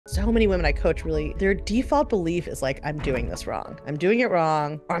So many women I coach really, their default belief is like, I'm doing this wrong. I'm doing it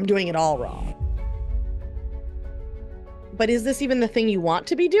wrong, or I'm doing it all wrong. But is this even the thing you want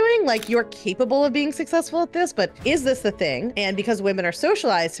to be doing? Like, you're capable of being successful at this, but is this the thing? And because women are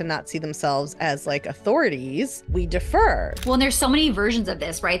socialized to not see themselves as like authorities, we defer. Well, and there's so many versions of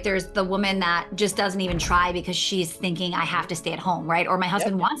this, right? There's the woman that just doesn't even try because she's thinking, I have to stay at home, right? Or my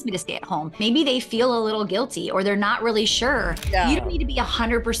husband wants me to stay at home. Maybe they feel a little guilty or they're not really sure. Yeah. You don't need to be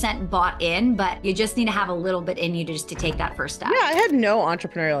 100% bought in, but you just need to have a little bit in you to just to take that first step. Yeah, I had no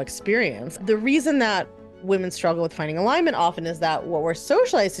entrepreneurial experience. The reason that women struggle with finding alignment often is that what we're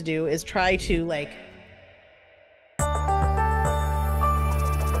socialized to do is try to like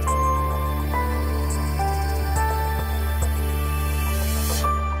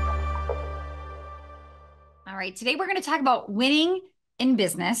All right, today we're going to talk about winning in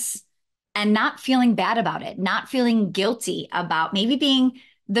business and not feeling bad about it, not feeling guilty about maybe being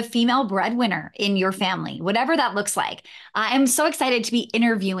the female breadwinner in your family, whatever that looks like. I'm so excited to be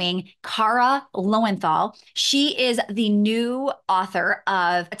interviewing Kara Loewentheil. She is the new author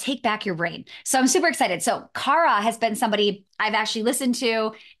of Take Back Your Brain. So I'm super excited. So Kara has been somebody I've actually listened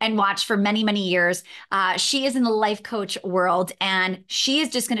to and watched for many, many years. She is in the life coach world, and she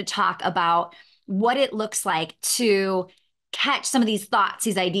is just going to talk about what it looks like to catch some of these thoughts,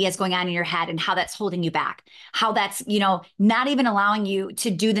 these ideas going on in your head and how that's holding you back, how that's, not even allowing you to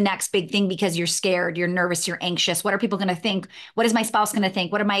do the next big thing because you're scared, you're nervous, you're anxious. What are people going to think? What is my spouse going to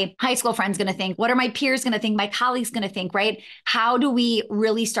think? What are my high school friends going to think? What are my peers going to think? My colleagues going to think, right? How do we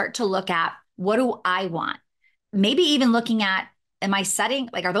really start to look at what do I want? Maybe even looking at, am I setting,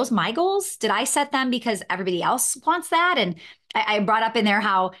 like, are those my goals? Did I set them because everybody else wants that? And I brought up in there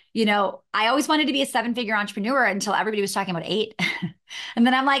how, I always wanted to be a 7-figure entrepreneur until everybody was talking about 8. And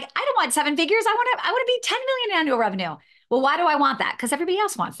then I'm like, I don't want 7 figures. I want to be 10 million annual revenue. Well, why do I want that? Because everybody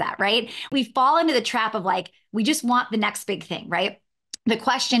else wants that, right? We fall into the trap of like, we just want the next big thing, right? The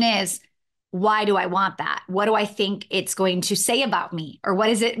question is, why do I want that? What do I think it's going to say about me? Or what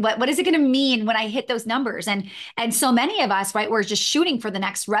is it going to mean when I hit those numbers? And so many of us, right, we're just shooting for the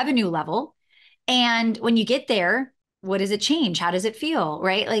next revenue level. And when you get there, what does it change? How does it feel?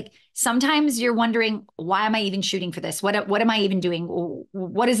 Right? Like sometimes you're wondering, why am I even shooting for this? What am I even doing?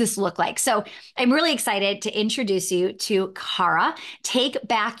 What does this look like? So I'm really excited to introduce you to Kara. Take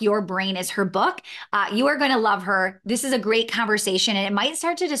Back Your Brain is her book. You are going to love her. This is a great conversation, and it might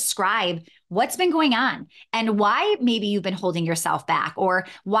start to describe what's been going on and why maybe you've been holding yourself back, or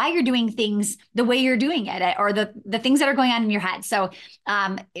why you're doing things the way you're doing it, or the things that are going on in your head. So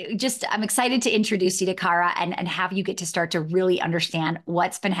I'm excited to introduce you to Kara and have you get to start to really understand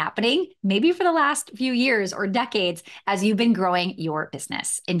what's been happening maybe for the last few years or decades as you've been growing your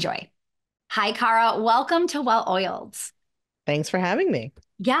business. Enjoy. Hi, Kara. Welcome to Well Oiled. Thanks for having me.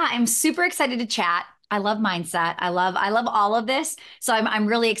 Yeah, I'm super excited to chat. I love mindset. I love all of this. So I'm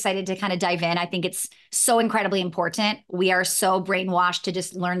really excited to kind of dive in. I think it's so incredibly important. We are so brainwashed to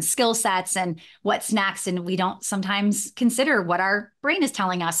just learn skill sets and what's next, and we don't sometimes consider what our brain is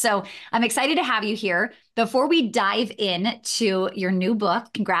telling us. So I'm excited to have you here. Before we dive in to your new book,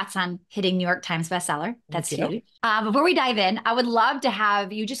 congrats on hitting New York Times bestseller. That's huge. Before we dive in, I would love to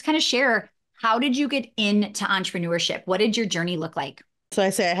have you just kind of share, how did you get into entrepreneurship? What did your journey look like? So I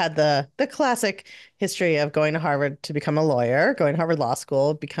say I had the classic history of going to Harvard to become a lawyer, going to Harvard Law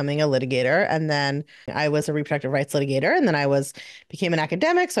School, becoming a litigator, and then I was a reproductive rights litigator, and then became an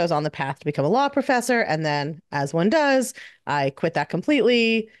academic, so I was on the path to become a law professor, and then, as one does, I quit that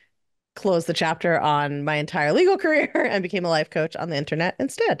completely, closed the chapter on my entire legal career, and became a life coach on the internet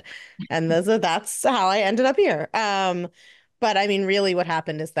instead. And that's how I ended up here. But I mean, really what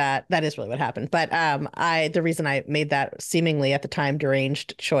happened is that is really what happened. But the reason I made that seemingly at the time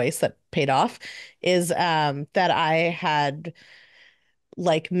deranged choice that paid off is that I had,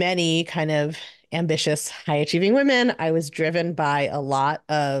 like many kind of ambitious, high achieving women, I was driven by a lot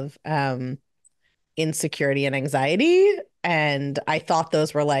of insecurity and anxiety. And I thought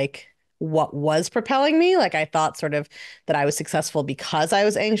those were like what was propelling me. Like I thought sort of that I was successful because I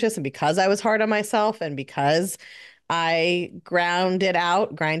was anxious and because I was hard on myself and because I grinded it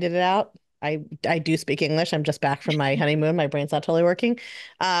out. I do speak English. I'm just back from my honeymoon. My brain's not totally working.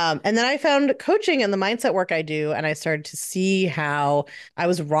 And then I found coaching and the mindset work I do, and I started to see how I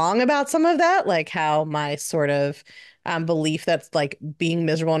was wrong about some of that, like how my sort of belief that's like being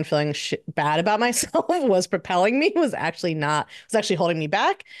miserable and feeling bad about myself was propelling me, was actually holding me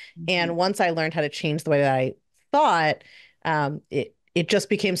back. And once I learned how to change the way that I thought, it just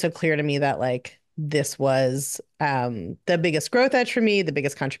became so clear to me that like this was the biggest growth edge for me, the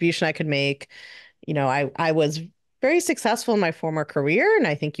biggest contribution I could make. I was very successful in my former career. And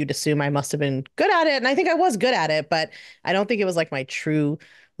I think you'd assume I must have been good at it. And I think I was good at it, but I don't think it was like my true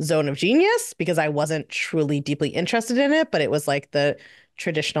zone of genius because I wasn't truly deeply interested in it, but it was like the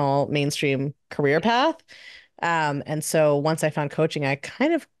traditional mainstream career path. And so once I found coaching, I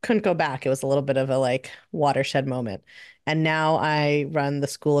kind of couldn't go back. It was a little bit of a like watershed moment. And now I run the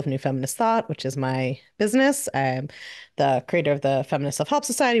School of New Feminist Thought, which is my business. I'm the creator of the Feminist Self-Help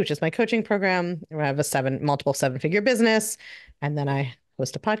Society, which is my coaching program. I have a multiple seven-figure business. And then I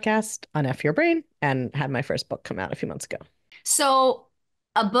host a podcast on F Your Brain and had my first book come out a few months ago. So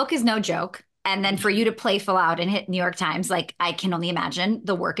a book is no joke. And then for you to playful out and hit New York Times, like I can only imagine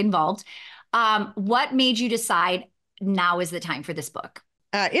the work involved. What made you decide now is the time for this book?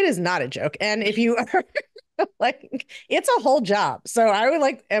 It is not a joke. And if you are like, it's a whole job. So I would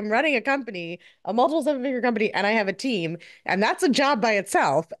like, am running a company, a multiple seven-figure company, and I have a team, and that's a job by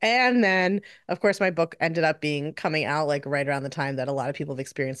itself. And then, of course, my book ended up being coming out like right around the time that a lot of people have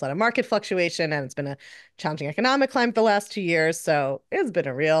experienced a lot of market fluctuation, and it's been a challenging economic climate the last 2 years. So it's been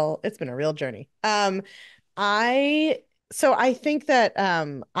a real journey. I so I think that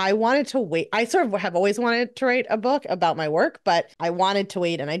I wanted to wait. I sort of have always wanted to write a book about my work, but I wanted to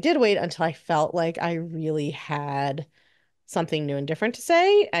wait and I did wait until I felt like I really had something new and different to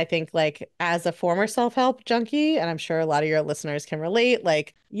say. I think like as a former self-help junkie, and I'm sure a lot of your listeners can relate,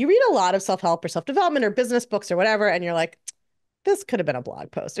 like you read a lot of self-help or self-development or business books or whatever, and you're like, this could have been a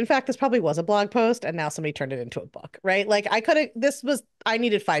blog post. In fact, this probably was a blog post, and now somebody turned it into a book, right? Like I could have, I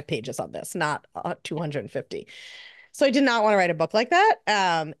needed 5 pages on this, not 250. So I did not want to write a book like that.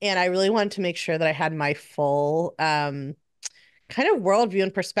 And I really wanted to make sure that I had my full kind of worldview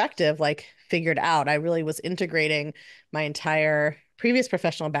and perspective like figured out. I really was integrating my entire previous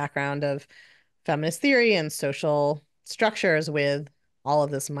professional background of feminist theory and social structures with all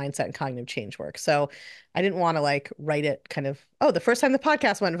of this mindset and cognitive change work. So I didn't want to like write it kind of, oh, the first time the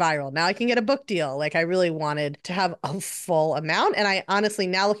podcast went viral, now I can get a book deal. Like I really wanted to have a full amount. And I honestly,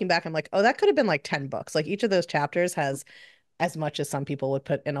 now looking back, I'm like, oh, that could have been like 10 books. Like each of those chapters has as much as some people would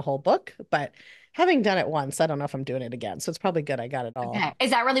put in a whole book. But having done it once, I don't know if I'm doing it again. So it's probably good I got it all. Okay.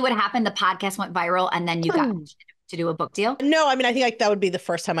 Is that really what happened? The podcast went viral and then you got to do a book deal? No, I mean, I think like that would be the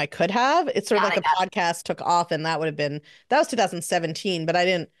first time I could have. It's sort of Got like it. the podcast took off, and that would have been that was 2017, but I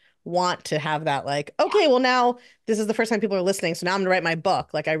didn't want to have that like, okay, well now this is the first time people are listening, so now I'm gonna write my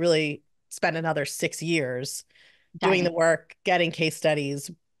book. Like I really spent another 6 years doing Diving. the work, getting case studies,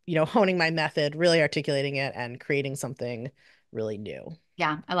 honing my method, really articulating it, and creating something really new.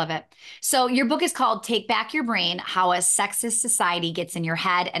 Yeah, I love it. So your book is called Take Back Your Brain: How a Sexist Society Gets in Your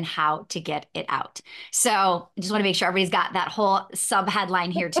Head and How to Get It Out. So I just want to make sure everybody's got that whole sub headline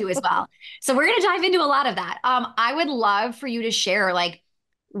here too as well. So we're going to dive into a lot of that. I would love for you to share, like,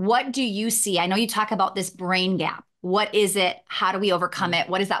 what do you see? I know you talk about this brain gap. What is it? How do we overcome it?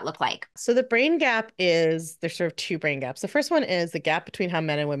 What does that look like? So the brain gap there's sort of two brain gaps. The first one is the gap between how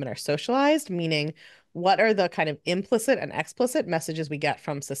men and women are socialized, meaning what are the kind of implicit and explicit messages we get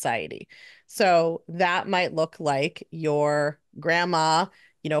from society. So that might look like your grandma,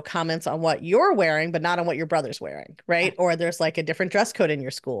 comments on what you're wearing, but not on what your brother's wearing, right? Or there's like a different dress code in your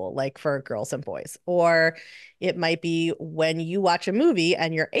school, like for girls and boys. Or it might be when you watch a movie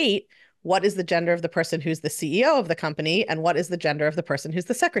and you're 8, what is the gender of the person who's the CEO of the company, and what is the gender of the person who's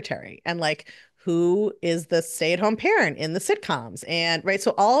the secretary, and like who is the stay-at-home parent in the sitcoms, and right,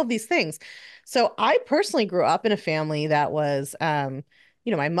 so all of these things. So I personally grew up in a family that was my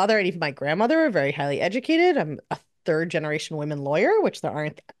mother and even my grandmother are very highly educated. I'm a third generation women lawyer, which there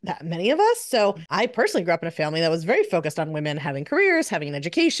aren't that many of us. So I personally grew up in a family that was very focused on women having careers, having an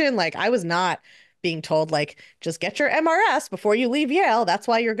education. Like I was not being told like just get your MRS before you leave Yale, that's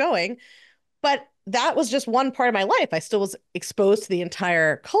why you're going. But that was just one part of my life. I still was exposed to the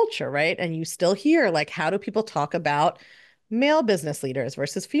entire culture, right? And you still hear like, how do people talk about male business leaders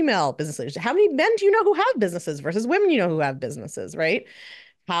versus female business leaders? How many men do you know who have businesses versus women who have businesses, right?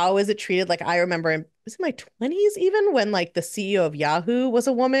 How is it treated? Like I remember was it my 20s even when like the CEO of Yahoo was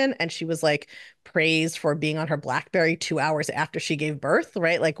a woman and she was like praised for being on her BlackBerry 2 hours after she gave birth,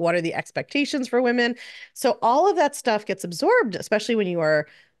 right? Like what are the expectations for women? So all of that stuff gets absorbed, especially when you are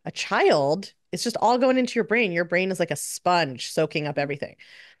a child. It's just all going into your brain. Your brain is like a sponge soaking up everything.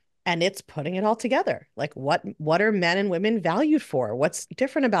 And it's putting it all together. Like what are men and women valued for? What's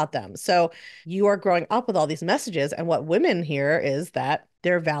different about them? So you are growing up with all these messages, and what women hear is that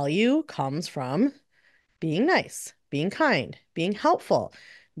their value comes from being nice, being kind, being helpful,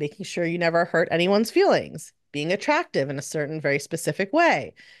 making sure you never hurt anyone's feelings, being attractive in a certain very specific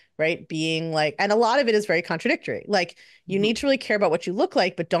way, right? Being like, and a lot of it is very contradictory. Like, you Mhm. need to really care about what you look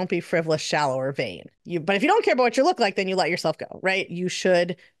like, but don't be frivolous, shallow, or vain. But if you don't care about what you look like, then you let yourself go, right? You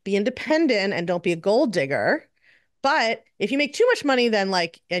should be independent and don't be a gold digger. But if you make too much money, then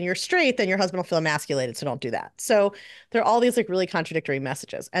like, and you're straight, then your husband will feel emasculated. So don't do that. So there are all these like really contradictory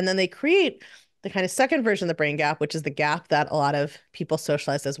messages. And then they create the kind of second version of the brain gap, which is the gap that a lot of people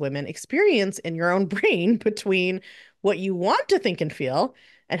socialized as women experience in your own brain between what you want to think and feel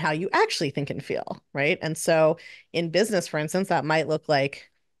and how you actually think and feel, right? And so in business, for instance, that might look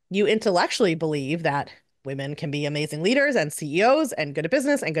like you intellectually believe that women can be amazing leaders and CEOs and good at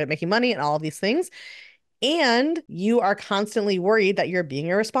business and good at making money and all of these things. And you are constantly worried that you're being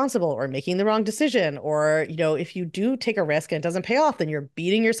irresponsible or making the wrong decision. Or, if you do take a risk and it doesn't pay off, then you're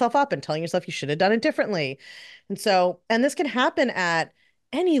beating yourself up and telling yourself you should have done it differently. And this can happen at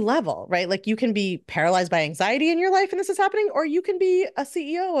any level, right? Like you can be paralyzed by anxiety in your life and this is happening, or you can be a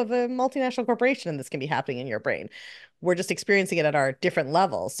CEO of a multinational corporation and this can be happening in your brain. We're just experiencing it at our different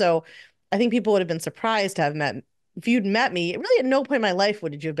levels. So I think people would have been surprised to have met if you'd met me, really at no point in my life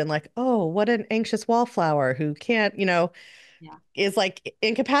would you have been like, oh, what an anxious wallflower who can't, Yeah. is like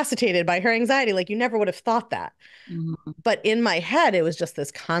incapacitated by her anxiety. Like you never would have thought that. Mhm. But in my head, it was just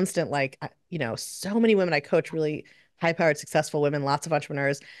this constant, like, so many women I coach, really high powered, successful women, lots of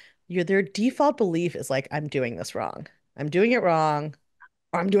entrepreneurs, their default belief is like, I'm doing this wrong. I'm doing it wrong,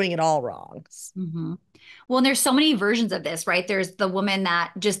 or I'm doing it all wrong. Mhm. Well, and there's so many versions of this, right? There's the woman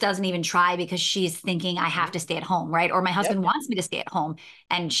that just doesn't even try because she's thinking, I have to Mhm. stay at home, right? Or my Yep. husband wants me to stay at home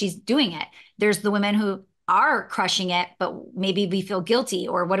and she's doing it. There's the women who are crushing it, but maybe we feel guilty,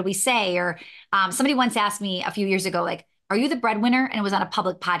 or what do we say? Or somebody once asked me a few years ago, like, are you the breadwinner? And it was on a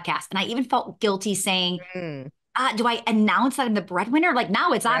public podcast. And I even felt guilty saying, Mm, do I announce that I'm the breadwinner? Like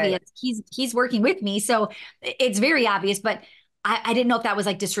now it's right. obvious he's working with me, so it's very obvious. But I didn't know if that was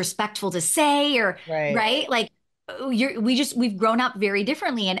like disrespectful to say or Right. right. Like we've grown up very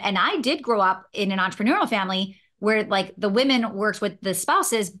differently, and I did grow up in an entrepreneurial family where like the women worked with the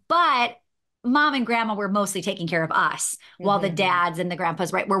spouses, but mom and grandma were mostly taking care of us while the Hmm. dads and the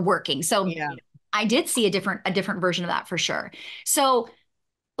grandpas right were working. So Yeah. I did see a different version of that for sure. So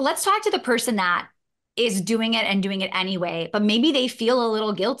let's talk to the person that is doing it and doing it anyway, but maybe they feel a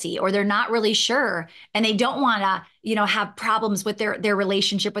little guilty or they're not really sure and they don't want to, have problems with their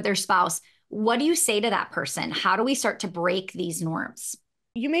relationship with their spouse. What do you say to that person? How do we start to break these norms?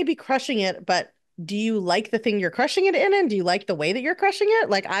 You may be crushing it, but do you like the thing you're crushing it in? And do you like the way that you're crushing it?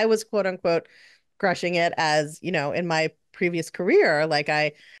 Like I was quote unquote crushing it as, in my previous career. Like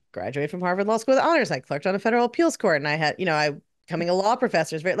I graduated from Harvard Law School with honors. I clerked on a federal appeals court and I had, I becoming a law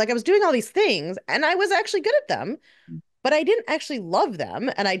professor. Like I was doing all these things and I was actually good at them, but I didn't actually love them.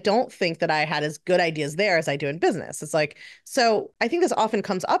 And I don't think that I had as good ideas there as I do in business. It's like, so I think this often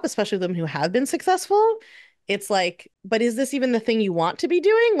comes up, especially them who have been successful. It's like, but is this even the thing you want to be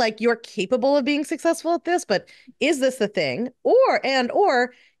doing? Like you're capable of being successful at this, but is this the thing? Or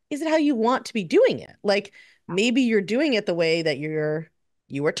is it how you want to be doing it? Like maybe you're doing it the way that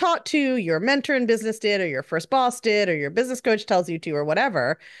you were taught to, your mentor in business did, or your first boss did, or your business coach tells you to, or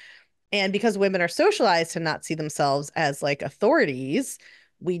whatever. And because women are socialized to not see themselves as like authorities,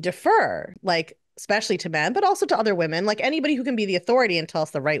 we defer, like, especially to men, but also to other women, like anybody who can be the authority and tell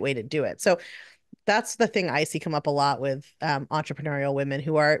us the right way to do it. So that's the thing I see come up a lot with entrepreneurial women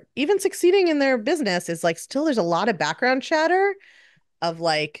who are even succeeding in their business is like still there's a lot of background chatter of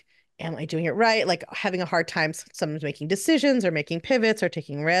like, am I doing it right? Like having a hard time sometimes making decisions or making pivots or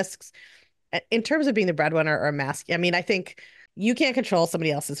taking risks in terms of being the breadwinner or mask, I mean, I think you can't control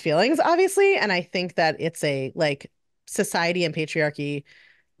somebody else's feelings, obviously. And I think that it's a like society and patriarchy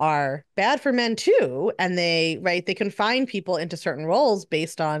are bad for men too. And they confine people into certain roles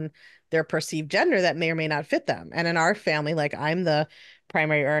based on their perceived gender that may or may not fit them. And in our family, like I'm the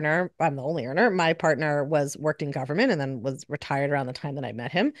primary earner, I'm the only earner. My partner was worked in government and then was retired around the time that I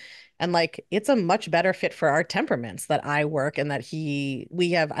met him. And like it's a much better fit for our temperaments that I work and that I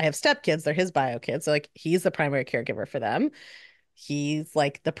have stepkids, they're his bio kids. So like he's the primary caregiver for them. He's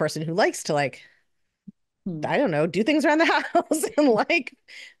like the person who likes to like Hmm. I don't know, do things around the house and like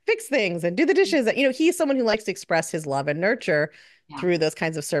fix things and do the dishes. He's someone who likes to express his love and nurture Yeah. through those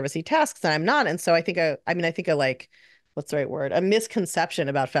kinds of servicey tasks, and I'm not. And so I think a like, what's the right word? A misconception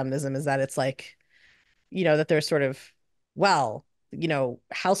about feminism is that it's like, that there's sort of, well,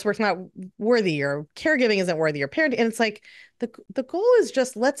 housework's not worthy or caregiving isn't worthy or parenting. And it's like the goal is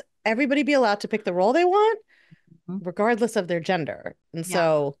just let's everybody be allowed to pick the role they want Mhm. regardless of their gender. And Yeah.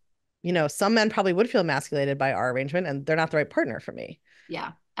 so, some men probably would feel emasculated by our arrangement and they're not the right partner for me.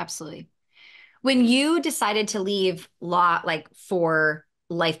 Yeah. Absolutely. When you decided to leave law, like for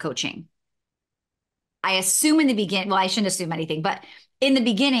life coaching? I assume in the beginning, well, I shouldn't assume anything, but in the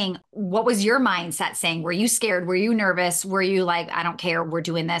beginning, what was your mindset saying? Were you scared? Were you nervous? Were you like, I don't care, we're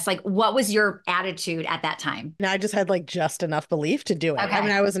doing this? Like, what was your attitude at that time? And I just had like just enough belief to do it. I mean,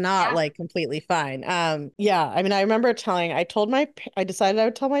 Okay. I was not Yeah. like completely fine. Yeah, I mean, I remember I decided I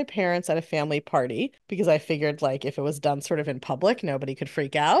would tell my parents at a family party because I figured like if it was done sort of in public, nobody could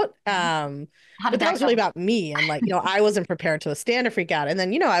freak out. How But did that that was really go? about me and like, I wasn't prepared to stand or freak out. And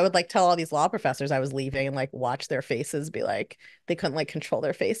then, I would like tell all these law professors I was leaving and like watch their faces be like they couldn't like control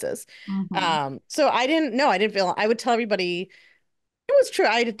their faces. Hmm. So I didn't know, I didn't feel I would tell everybody it was true.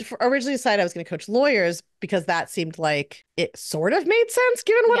 I originally decided I was going to coach lawyers because that seemed like it sort of made sense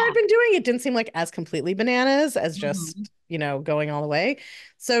given what I'd Yeah. been doing. It didn't seem like as completely bananas as Hmm. just, going all the way.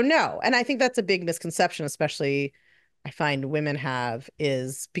 So no. And I think that's a big misconception, especially I find women have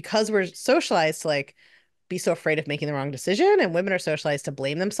is because we're socialized to like be so afraid of making the wrong decision and women are socialized to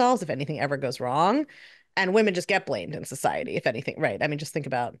blame themselves if anything ever goes wrong. And women just get blamed in society if anything, right? I mean, just think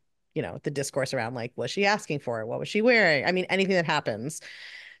about the discourse around like, was she asking for it? What was she wearing? I mean, anything that happens.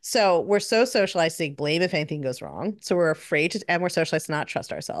 So we're so socialized to take blame if anything goes wrong. So we're afraid to, and we're socialized to not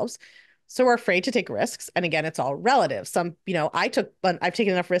trust ourselves. So we're afraid to take risks. And again, it's all relative. I've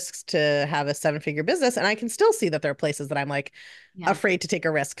taken enough risks to have a 7-figure business, and I can still see that there are places that I'm like Yeah. afraid to take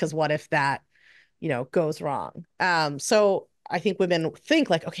a risk because what if that, goes wrong? So I think women think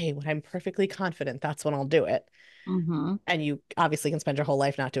like, okay, when I'm perfectly confident, that's when I'll do it. Hmm. And you obviously can spend your whole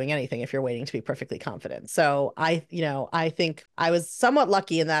life not doing anything if you're waiting to be perfectly confident. So I think I was somewhat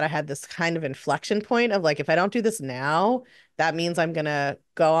lucky in that I had this kind of inflection point of like, if I don't do this now, that means I'm gonna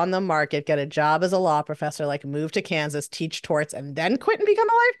go on the market, get a job as a law professor, like move to Kansas, teach torts, and then quit and become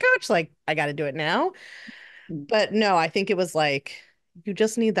a life coach. Like, I got to do it now. But no, I think it was like you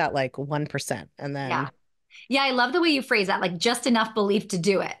just need that like 1%. And Yeah. then, Yeah, I love the way you phrase that, like just enough belief to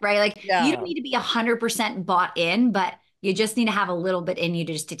do it, right? Like you don't yeah. need to be 100% bought in, but you just need to have a little bit in you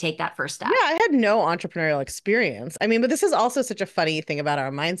to just to take that first Yeah, step. I had no entrepreneurial experience. I mean, but this is also such a funny thing about our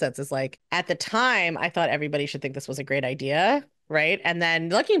mindsets is like at the time, I thought everybody should think this was a great idea, right? And then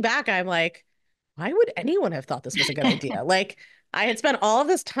looking back, I'm like, why would anyone have thought this was a good idea? Like, I had spent all of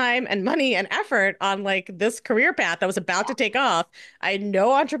this time and money and effort on like this career path that was about to take off. I had no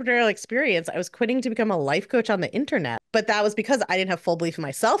entrepreneurial experience. I was quitting to become a life coach on the internet, but that was because I didn't have full belief in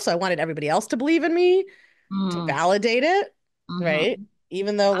myself. So I wanted everybody else to believe in me to Mm, validate it, right? hmm.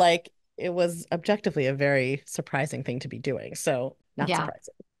 Even though like it was objectively a very surprising thing to be doing. So not Yeah.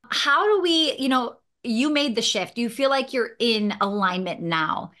 surprising. How do we, you made the shift. You feel like you're in alignment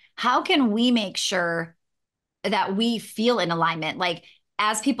now. How can we make sure that we feel in alignment? Like,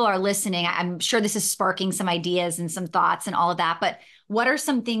 as people are listening, I'm sure this is sparking some ideas and some thoughts and all of that. But what are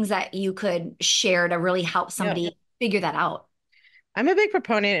some things that you could share to really help Yeah. somebody figure that out? I'm a big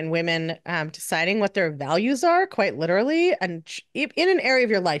proponent in women deciding what their values are, quite literally, and in an area of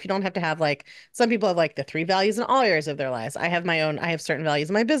your life. You don't have to have like some people have like the 3 values in all areas of their lives. I have my own. I have certain values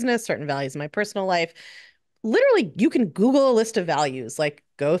in my business, certain values in my personal life. Literally, you can Google a list of values, like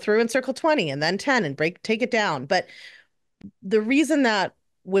go through and circle 20 and then 10 and take it down. But the reason that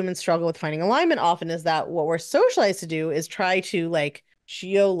women struggle with finding alignment often is that what we're socialized to do is try to like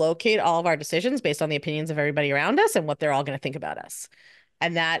geolocate all of our decisions based on the opinions of everybody around us and what they're all going to think about us.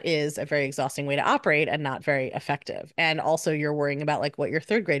 And that is a very exhausting way to operate and not very effective. And also, you're worrying about like what your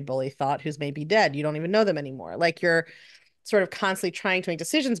third grade bully thought, who's maybe dead. You don't even know them anymore. Like you're sort of constantly trying to make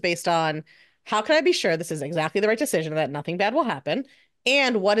decisions based on how can I be sure this is exactly the right decision, that nothing bad will happen?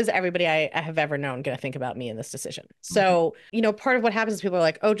 And what is everybody I have ever known going to think about me in this decision? Mhm. So, part of what happens is people are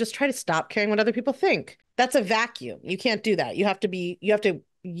like, oh, just try to stop caring what other people think. That's a vacuum. You can't do that. You have to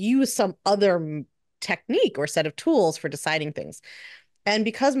use some other technique or set of tools for deciding things. And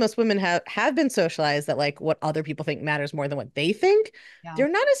because most women have been socialized that like what other people think matters more than what they think, Yeah. they're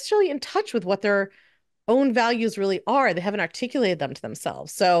not necessarily in touch with what their own values really are. They haven't articulated them to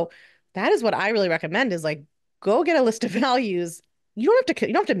themselves. So that is what I really recommend is like go get a list of values. You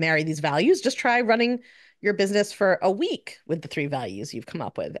don't have to marry these values. Just try running your business for a week with the 3 values you've come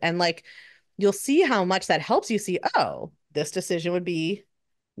up with. And like you'll see how much that helps you see, oh, this decision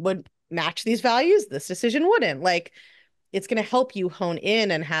would match these values. This decision wouldn't. Like it's going to help you hone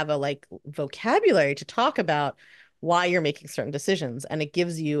in and have a like vocabulary to talk about why you're making certain decisions. And it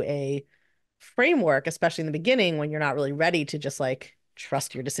gives you a framework, especially in the beginning when you're not really ready to just like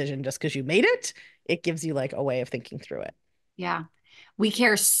trust your decision just because you made it. It gives you like a way of thinking through it. Yeah. We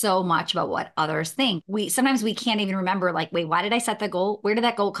care so much about what others think. We sometimes we can't even remember, like, wait, why did I set the goal? Where did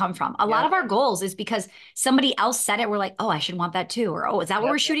that goal come from? A lot Yep. of our goals is because somebody else said it. We're like, oh, I should want that too. Or, oh, is that what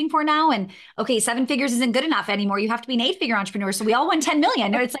Yep. we're shooting for now? And okay, 7 figures isn't good enough anymore. You have to be an 8 figure entrepreneur. So we all want 10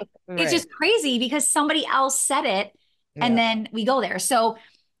 million. It's like, it's Right. just crazy because somebody else said it. And Yeah. then we go there. So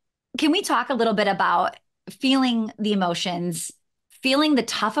can we talk a little bit about feeling the emotions, feeling the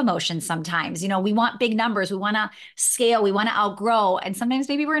tough emotions sometimes? We want big numbers, we want to scale, we want to outgrow, and sometimes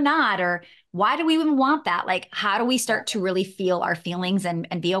maybe we're not. Or why do we even want that? Like, how do we start to really feel our feelings and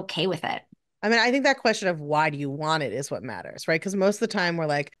be okay with it? I mean, I think that question of why do you want it is what matters, right? Because most of the time we're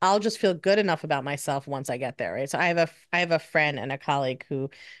like, I'll just feel good enough about myself once I get there, right? So I have a friend and a colleague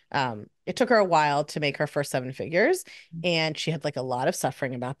who it took her a while to make her first seven figures, and she had like a lot of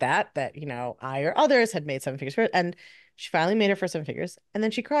suffering about that, I or others had made seven figures first, and she finally made her first seven figures, and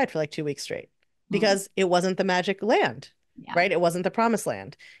then she cried for like 2 weeks straight Mm, because it wasn't the magic land, yeah. right? It wasn't the promised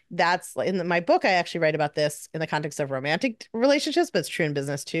land. That's in my book, I actually write about this in the context of romantic relationships, but it's true in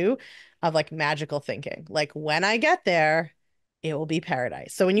business too, of like magical thinking. Like when I get there, it will be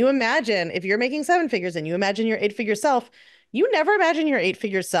paradise. So when you imagine, if you're making seven figures and you imagine your eight-figure self, you never imagine your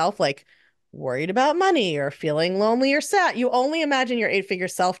eight-figure self like worried about money or feeling lonely or sad. You only imagine your eight-figure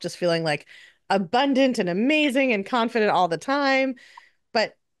self just feeling like abundant and amazing and confident all the time.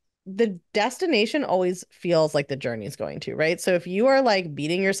 But the destination always feels like the journey is going to, right? So if you are like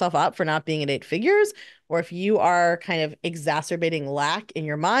beating yourself up for not being at eight figures, or if you are kind of exacerbating lack in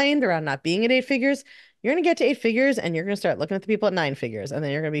your mind around not being at eight figures, you're going to get to eight figures and you're going to start looking at the people at nine figures, and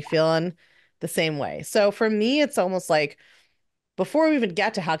then you're going to be feeling the same way. So for me, it's almost like before we even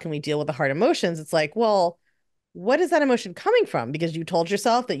get to how can we deal with the hard emotions, it's like, well, what is that emotion coming from? Because you told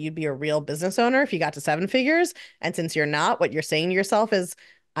yourself that you'd be a real business owner if you got to seven figures. And since you're not, what you're saying to yourself is,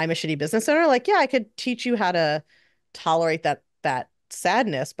 I'm a shitty business owner. Like, yeah, I could teach you how to tolerate that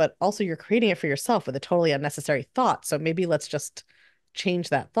sadness, but also you're creating it for yourself with a totally unnecessary thought. So maybe let's just change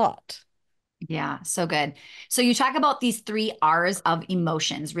that thought. Yeah, so good. So you talk about these 3 R's of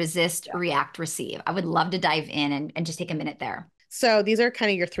emotions: resist, react, receive. I would love to dive in and just take a minute there. So these are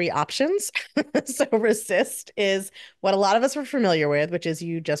kind of your three options. So resist is what a lot of us are familiar with, which is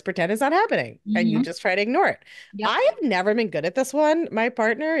you just pretend it's not happening and you Mhm. just try to ignore it. Yep. I have never been good at this one. My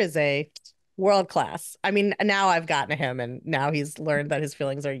partner is a world class. I mean, now I've gotten to him and now he's learned that his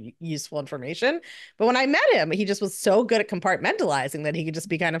feelings are useful information. But when I met him, he just was so good at compartmentalizing that he could just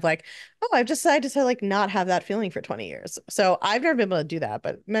be kind of like, oh, I've decided to like not have that feeling for 20 years. So I've never been able to do that,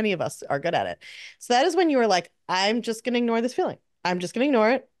 but many of us are good at it. So that is when you were like, I'm just going to ignore this feeling. I'm just going to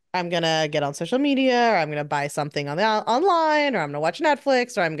ignore it. I'm going to get on social media, or I'm going to buy something on the online, or I'm going to watch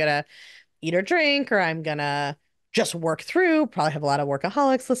Netflix, or I'm going to eat or drink, or I'm going to just work through. Probably have a lot of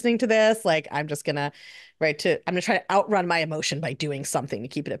workaholics listening to this. Like I'm just going to I'm going to try to outrun my emotion by doing something to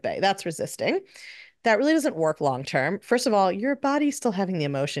keep it at bay. That's resisting. That really doesn't work long term. First of all, your body's still having the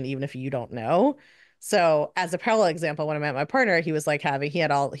emotion even if you don't know. So, as a parallel example, when I met my partner, he was like he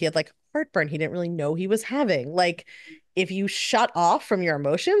had like heartburn he didn't really know he was having. Like if you shut off from your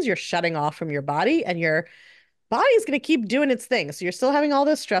emotions, you're shutting off from your body, and your body's going to keep doing its thing. So you're still having all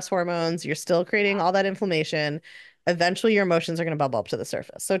those stress hormones, you're still creating all that inflammation. Eventually your emotions are going to bubble up to the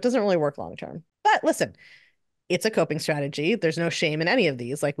surface. So it doesn't really work long term. But listen, it's a coping strategy. There's no shame in any of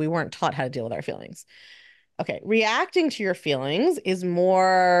these. Like we weren't taught how to deal with our feelings. Okay, reacting to your feelings is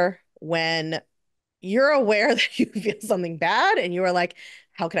more when you're aware that you feel something bad and you are like,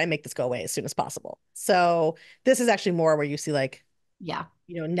 how can I make this go away as soon as possible? So this is actually more where you see like, Yeah.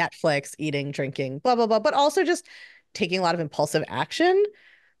 Netflix, eating, drinking, blah, blah, blah, but also just taking a lot of impulsive action.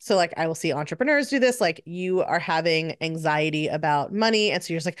 So like I will see entrepreneurs do this, like you are having anxiety about money. And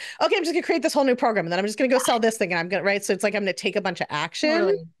so you're just like, okay, I'm just gonna create this whole new program and then I'm just gonna go sell this thing and I'm gonna, right. So it's like I'm gonna take a bunch of action,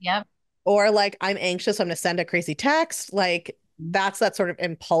 Totally. Yep. or like I'm anxious, so I'm gonna send a crazy text. Like that's that sort of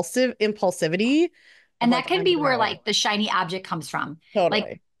impulsivity of And like that can I'm be where gonna like the shiny object comes from. Like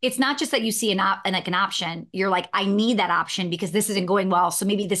totally. it's not just that you see an option. You're like, I need that option because this isn't going well. So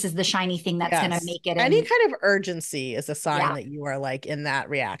maybe this is the shiny thing that's going to Yes. make it. Any And kind of urgency is a sign yeah. that you are like in that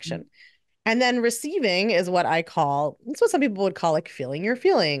reaction. And then receiving is what I call, it's what some people would call like feeling your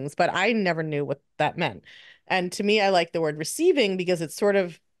feelings, but I never knew what that meant. And to me, I like the word receiving because it's sort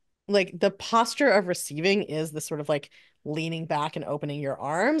of like the posture of receiving is the sort of like leaning back and opening your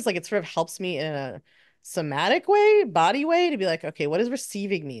arms. Like it sort of helps me in a somatic way, body way to be like, okay, what does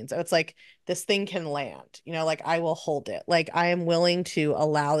receiving mean? So it's like this thing can land, like I will hold it. Like I am willing to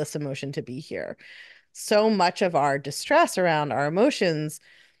allow this emotion to be here. So much of our distress around our emotions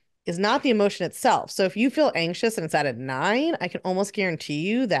is not the emotion itself. So if you feel anxious and it's at a nine, I can almost guarantee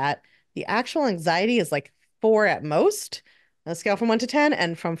you that the actual anxiety is like four at most. on a scale from 1 to 10.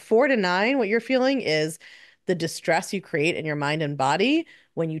 And from 4 to 9, what you're feeling is the distress you create in your mind and body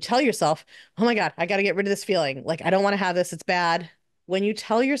when you tell yourself, oh my God, I got to get rid of this feeling. Like, I don't want to have this. It's bad. When you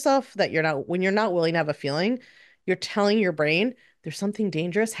tell yourself that when you're not willing to have a feeling, you're telling your brain there's something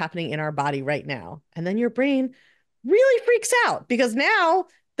dangerous happening in our body right now. And then your brain really freaks out because now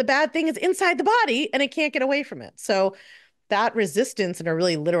the bad thing is inside the body and it can't get away from it. So that resistance in a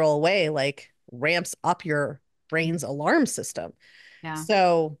really literal way, like ramps up your brain's alarm system. Yeah.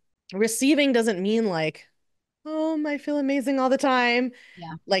 So receiving doesn't mean like, oh, I feel amazing all the time.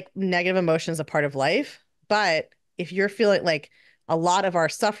 Yeah. Like negative emotion is a part of life. But if you're feeling like a lot of our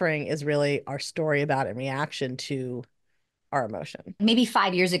suffering is really our story about and reaction to our emotion. Maybe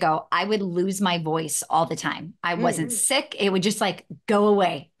 5 years ago, I would lose my voice all the time. I wasn't Mm, sick. It would just like go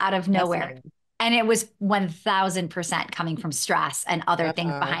away out of that's nowhere. fine. And it was 1000% coming from stress and other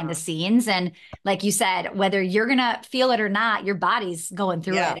things behind the Uh, scenes. And like you said, whether you're going to feel it or not, your body's going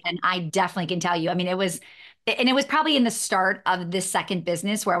through yeah. it. And I definitely can tell you, I mean, it was probably in the start of this second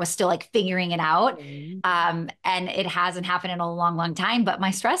business where I was still like figuring it out. Mm. And it hasn't happened in a long, long time, but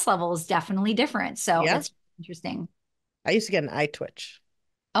my stress level is definitely different. So Yeah. that's interesting. I used to get an eye twitch.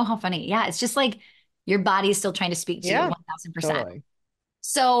 Oh, how funny. Yeah. It's just like your body is still trying to speak to you Yeah, 1000%. totally.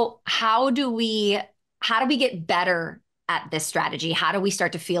 So how do we get better at this strategy? How do we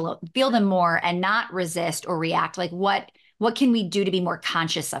start to feel them more and not resist or react? Like what can we do to be more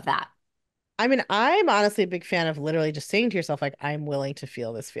conscious of that? I mean, I'm honestly a big fan of literally just saying to yourself, like, I'm willing to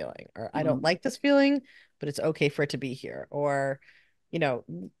feel this feeling, or I don't Mhm. like this feeling, but it's okay for it to be here. Or, you know,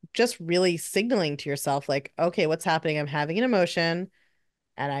 just really signaling to yourself, like, okay, what's happening? I'm having an emotion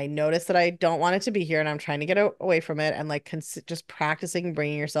and I notice that I don't want it to be here and I'm trying to get away from it. And like, just practicing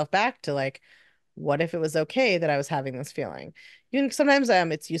bringing yourself back to like, what if it was okay that I was having this feeling? Even sometimes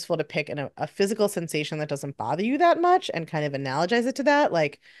it's useful to pick a physical sensation that doesn't bother you that much and kind of analogize it to that.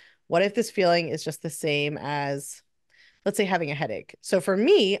 Like, what if this feeling is just the same as, let's say, having a headache? So for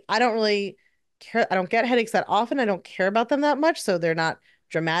me, I don't really care. I don't get headaches that often. I don't care about them that much. So they're not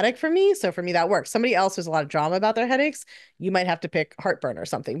dramatic for me. So for me, that works. Somebody else who's a lot of drama about their headaches, you might have to pick heartburn or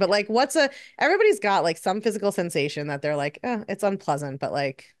something. But like, everybody's got like some physical sensation that they're like, it's unpleasant, but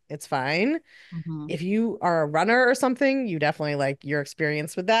like, it's fine. Mhm. If you are a runner or something, you definitely like your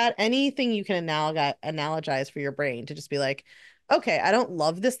experience with that. Anything you can analogize for your brain to just be like, okay, I don't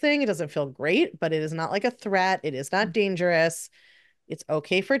love this thing. It doesn't feel great, but it is not like a threat. It is not dangerous. It's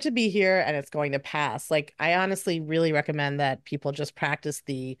okay for it to be here and it's going to pass. Like, I honestly really recommend that people just practice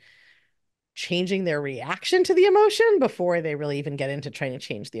the changing their reaction to the emotion before they really even get into trying to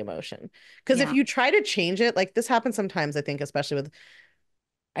change the emotion. Because if Yeah. you try to change it, like this happens sometimes, I think, especially with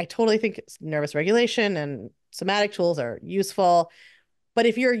I totally think nervous regulation and somatic tools are useful. But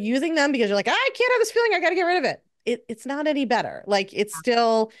if you're using them because you're like, I can't have this feeling, I got to get rid of it, it's not any better. Like, it's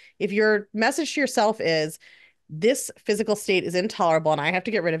still, if your message to yourself is, this physical state is intolerable and I have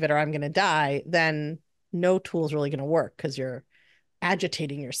to get rid of it or I'm going to die, then no tool is really going to work because you're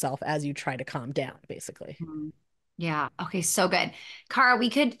agitating yourself as you try to calm down, basically. Mhm. Yeah. Okay. So good. Kara, we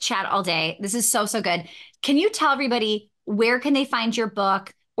could chat all day. This is so, so good. Can you tell everybody where can they find your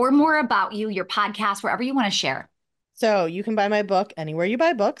book or more about you, your podcast, wherever you want to share? So you can buy my book anywhere you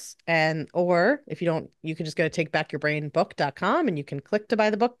buy books. Or if you don't, you can just go to takebackyourbrainbook.com and you can click to buy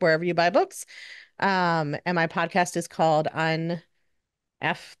the book wherever you buy books. And my podcast is called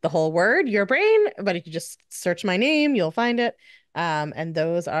F the whole word, Your Brain. But if you just search my name, you'll find it. And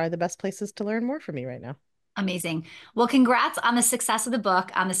those are the best places to learn more from me right now. Amazing. Well, congrats on the success of the book,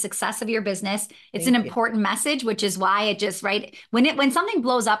 on the success of your business. It's an Thank you. important message, which is why it just right when something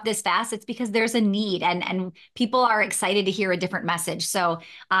blows up this fast, it's because there's a need and people are excited to hear a different message. So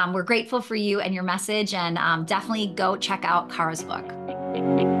we're grateful for you and your message, and definitely go check out Kara's book.